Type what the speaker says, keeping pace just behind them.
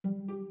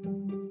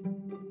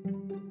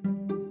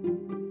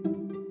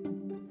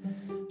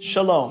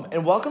Shalom,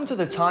 and welcome to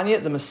the Tanya,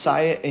 the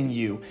Messiah, and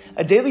You,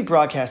 a daily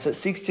broadcast that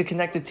seeks to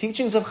connect the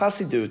teachings of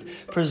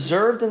Chassidut,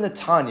 preserved in the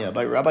Tanya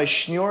by Rabbi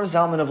Shneur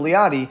Zalman of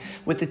Liadi,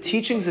 with the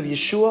teachings of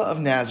Yeshua of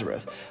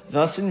Nazareth,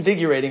 thus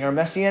invigorating our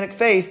Messianic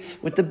faith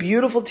with the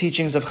beautiful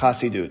teachings of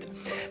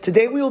Chassidut.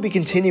 Today we will be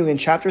continuing in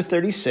chapter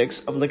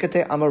 36 of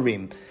Likutei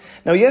Amarim.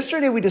 Now,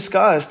 yesterday we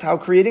discussed how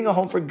creating a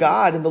home for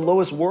God in the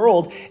lowest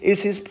world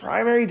is His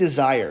primary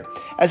desire,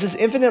 as His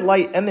infinite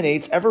light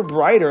emanates ever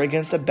brighter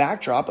against a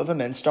backdrop of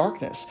immense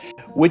darkness,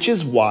 which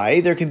is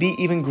why there can be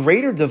even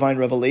greater divine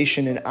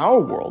revelation in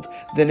our world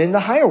than in the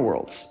higher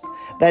worlds.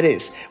 That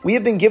is, we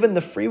have been given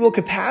the free will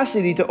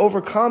capacity to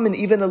overcome and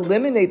even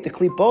eliminate the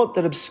klipot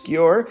that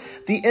obscure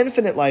the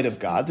infinite light of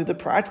God through the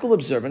practical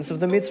observance of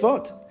the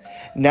mitzvot.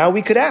 Now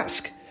we could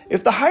ask,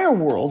 if the higher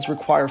worlds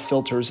require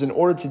filters in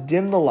order to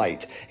dim the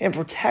light and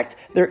protect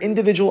their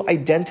individual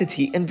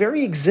identity and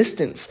very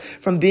existence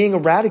from being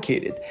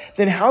eradicated,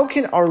 then how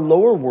can our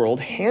lower world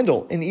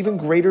handle an even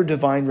greater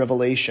divine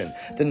revelation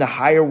than the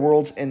higher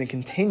worlds and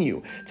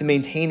continue to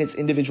maintain its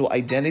individual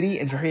identity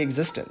and very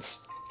existence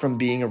from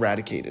being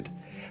eradicated?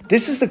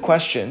 This is the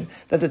question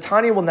that the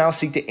Tanya will now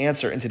seek to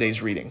answer in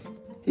today's reading.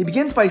 He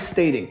begins by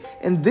stating,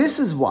 and this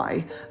is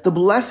why the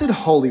Blessed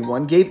Holy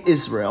One gave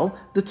Israel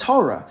the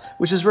Torah,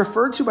 which is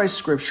referred to by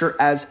Scripture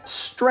as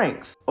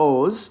strength,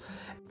 oz,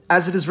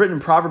 as it is written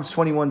in Proverbs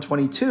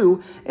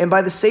 21:22, and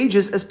by the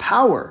sages as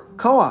power,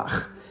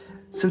 koach,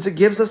 since it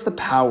gives us the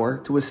power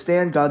to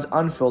withstand God's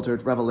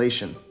unfiltered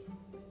revelation.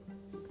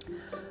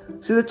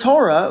 See, the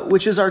Torah,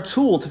 which is our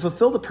tool to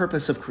fulfill the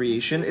purpose of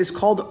creation, is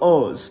called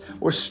oz,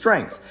 or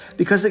strength,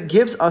 because it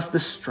gives us the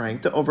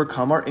strength to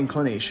overcome our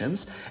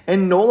inclinations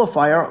and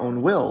nullify our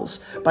own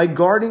wills by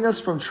guarding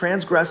us from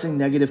transgressing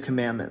negative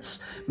commandments.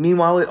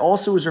 Meanwhile, it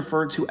also is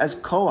referred to as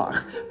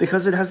koach,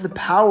 because it has the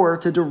power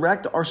to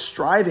direct our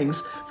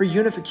strivings for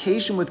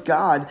unification with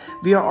God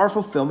via our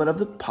fulfillment of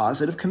the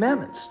positive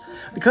commandments.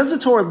 Because the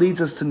Torah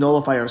leads us to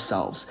nullify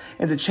ourselves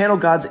and to channel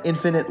God's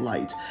infinite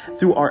light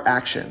through our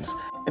actions,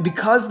 and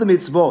because the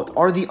mitzvot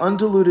are the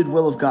undiluted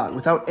will of God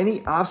without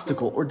any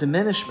obstacle or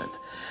diminishment,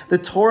 the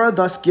Torah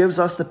thus gives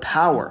us the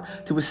power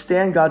to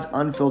withstand God's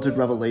unfiltered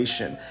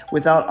revelation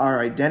without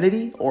our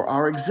identity or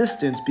our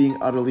existence being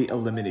utterly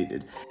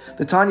eliminated.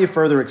 The Tanya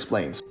further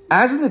explains,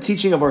 as in the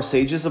teaching of our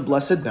sages of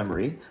blessed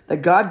memory,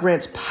 that God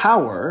grants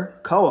power,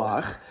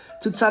 koach,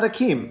 to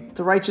tzaddikim,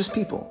 to righteous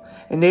people,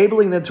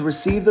 enabling them to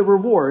receive the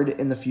reward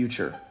in the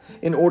future,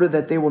 in order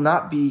that they will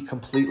not be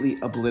completely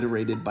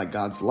obliterated by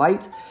God's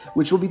light,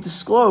 which will be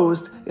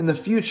disclosed in the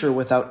future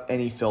without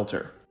any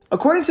filter.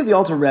 According to the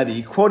Alter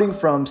Rebbe, quoting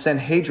from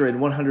Sanhedrin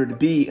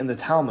 100b in the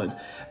Talmud,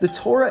 the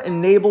Torah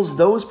enables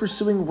those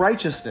pursuing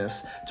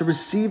righteousness to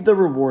receive the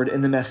reward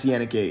in the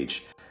Messianic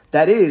age.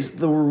 That is,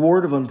 the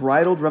reward of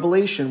unbridled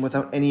revelation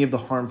without any of the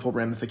harmful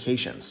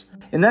ramifications.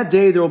 In that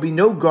day there will be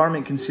no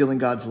garment concealing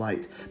God's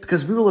light,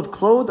 because we will have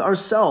clothed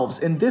ourselves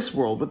in this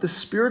world with the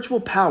spiritual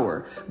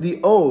power, the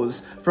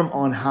oz, from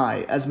on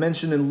high, as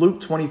mentioned in Luke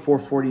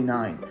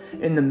 24:49,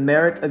 in the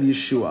merit of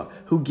Yeshua,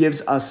 who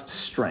gives us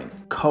strength,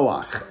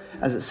 koach,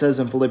 as it says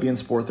in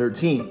Philippians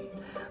 4:13.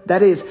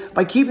 That is,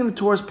 by keeping the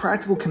Torah's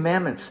practical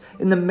commandments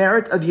in the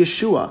merit of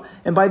Yeshua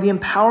and by the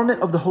empowerment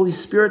of the Holy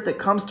Spirit that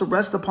comes to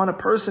rest upon a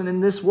person in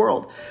this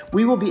world,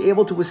 we will be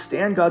able to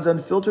withstand God's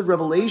unfiltered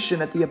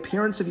revelation at the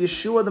appearance of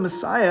Yeshua the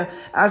Messiah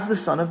as the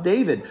Son of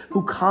David,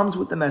 who comes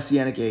with the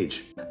Messianic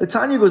age. The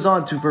Tanya goes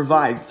on to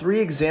provide 3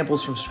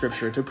 examples from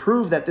Scripture to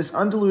prove that this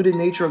undiluted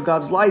nature of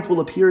God's light will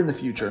appear in the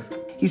future.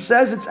 He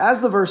says it's as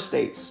the verse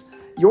states,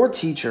 your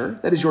teacher,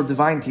 that is your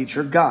divine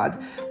teacher,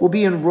 God, will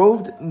be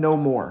enrobed no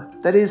more.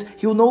 That is,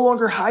 he will no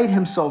longer hide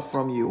himself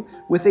from you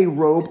with a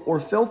robe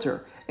or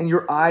filter, and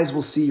your eyes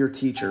will see your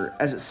teacher,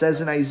 as it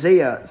says in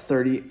Isaiah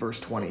 30, verse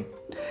 20.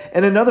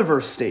 And another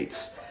verse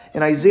states,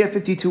 in Isaiah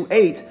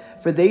 52:8,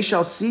 for they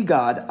shall see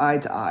God eye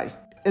to eye.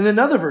 And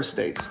another verse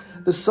states,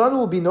 the sun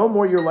will be no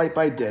more your light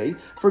by day,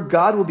 for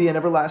God will be an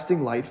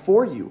everlasting light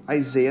for you.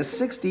 Isaiah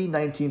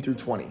 60:19 through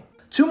 20.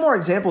 2 more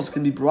examples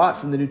can be brought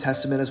from the New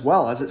Testament as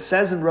well, as it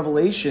says in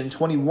Revelation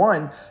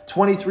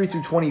 21:23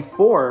 through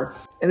 24,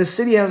 and the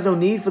city has no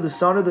need for the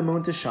sun or the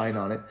moon to shine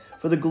on it,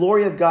 for the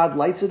glory of God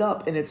lights it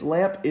up, and its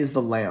lamp is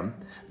the Lamb.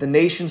 The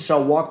nations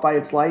shall walk by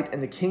its light,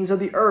 and the kings of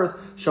the earth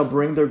shall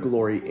bring their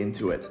glory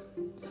into it.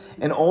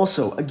 And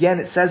also, again,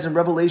 it says in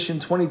Revelation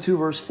 22,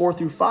 verse 4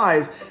 through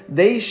 5,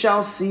 they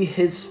shall see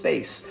his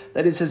face,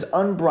 that is his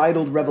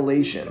unbridled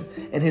revelation,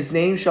 and his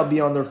name shall be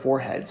on their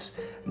foreheads.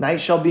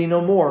 Night shall be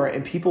no more,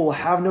 and people will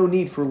have no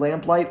need for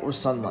lamplight or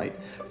sunlight,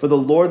 for the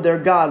Lord their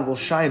God will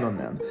shine on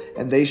them,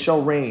 and they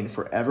shall reign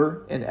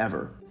forever and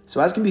ever. So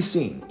as can be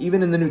seen,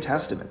 even in the New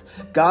Testament,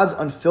 God's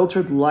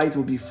unfiltered light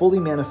will be fully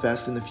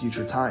manifest in the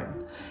future time.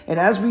 And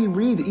as we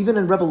read even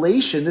in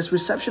Revelation, this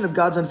reception of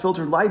God's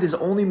unfiltered light is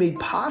only made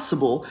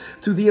possible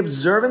through the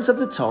observance of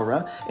the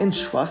Torah and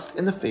trust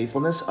in the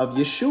faithfulness of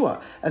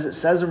Yeshua, as it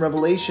says in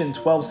Revelation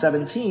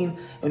 12:17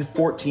 and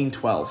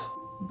 14:12.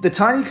 The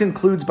Tanya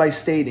concludes by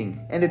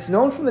stating, and it's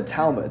known from the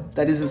Talmud,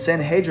 that is in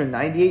Sanhedrin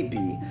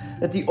 98b,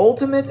 that the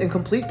ultimate and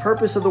complete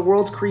purpose of the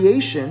world's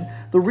creation,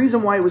 the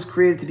reason why it was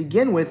created to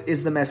begin with,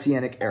 is the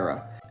Messianic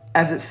era.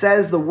 As it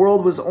says, the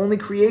world was only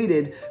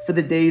created for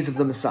the days of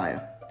the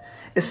Messiah,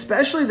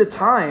 especially the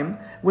time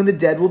when the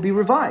dead will be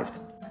revived.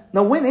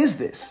 Now, when is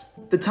this?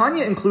 The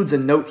Tanya includes a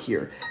note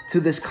here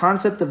to this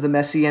concept of the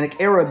Messianic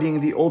era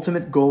being the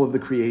ultimate goal of the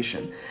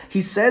creation.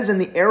 He says in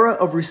the era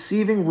of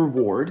receiving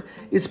reward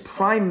is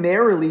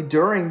primarily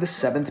during the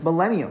 7th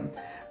millennium.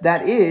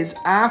 That is,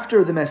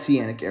 after the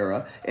Messianic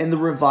era and the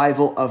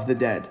revival of the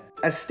dead,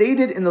 as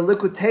stated in the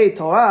Likutei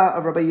Torah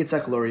of Rabbi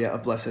Yitzhak Luria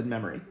of blessed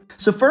memory.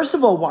 So first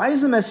of all, why is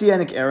the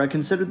Messianic era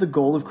considered the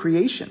goal of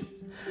creation?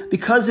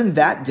 Because in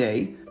that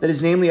day, that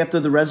is namely after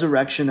the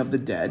resurrection of the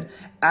dead,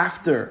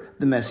 after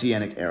the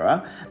Messianic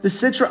era, the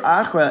Sitra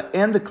Achra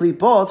and the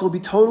Klipot will be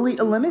totally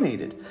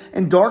eliminated,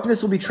 and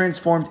darkness will be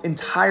transformed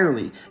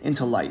entirely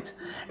into light.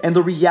 And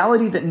the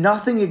reality that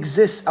nothing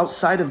exists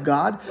outside of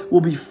God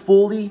will be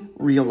fully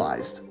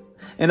realized.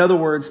 In other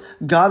words,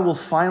 God will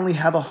finally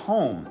have a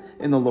home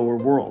in the lower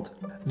world.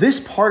 This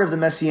part of the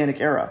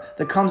Messianic era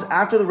that comes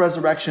after the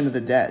resurrection of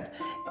the dead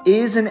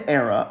is an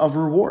era of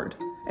reward.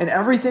 And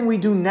everything we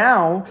do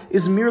now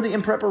is merely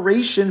in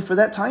preparation for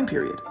that time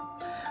period.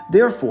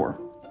 Therefore,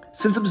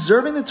 since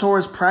observing the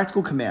Torah's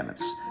practical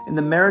commandments in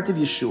the merit of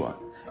Yeshua,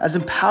 as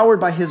empowered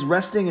by his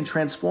resting and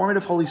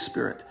transformative Holy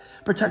Spirit,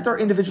 protect our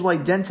individual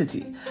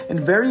identity and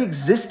very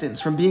existence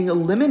from being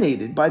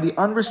eliminated by the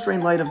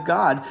unrestrained light of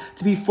God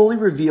to be fully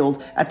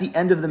revealed at the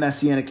end of the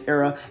Messianic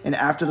era and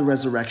after the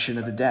resurrection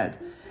of the dead.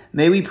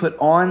 May we put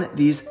on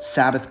these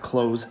Sabbath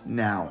clothes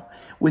now,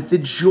 with the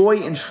joy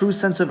and true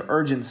sense of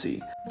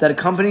urgency that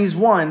accompanies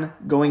one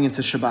going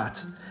into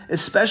Shabbat,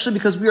 especially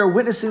because we are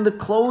witnessing the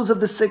close of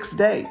the 6th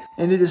day,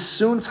 and it is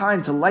soon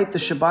time to light the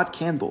Shabbat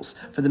candles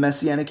for the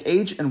Messianic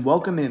age and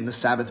welcome in the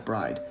Sabbath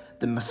bride,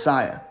 the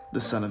Messiah,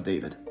 the Son of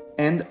David.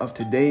 End of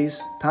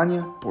today's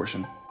Tanya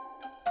portion.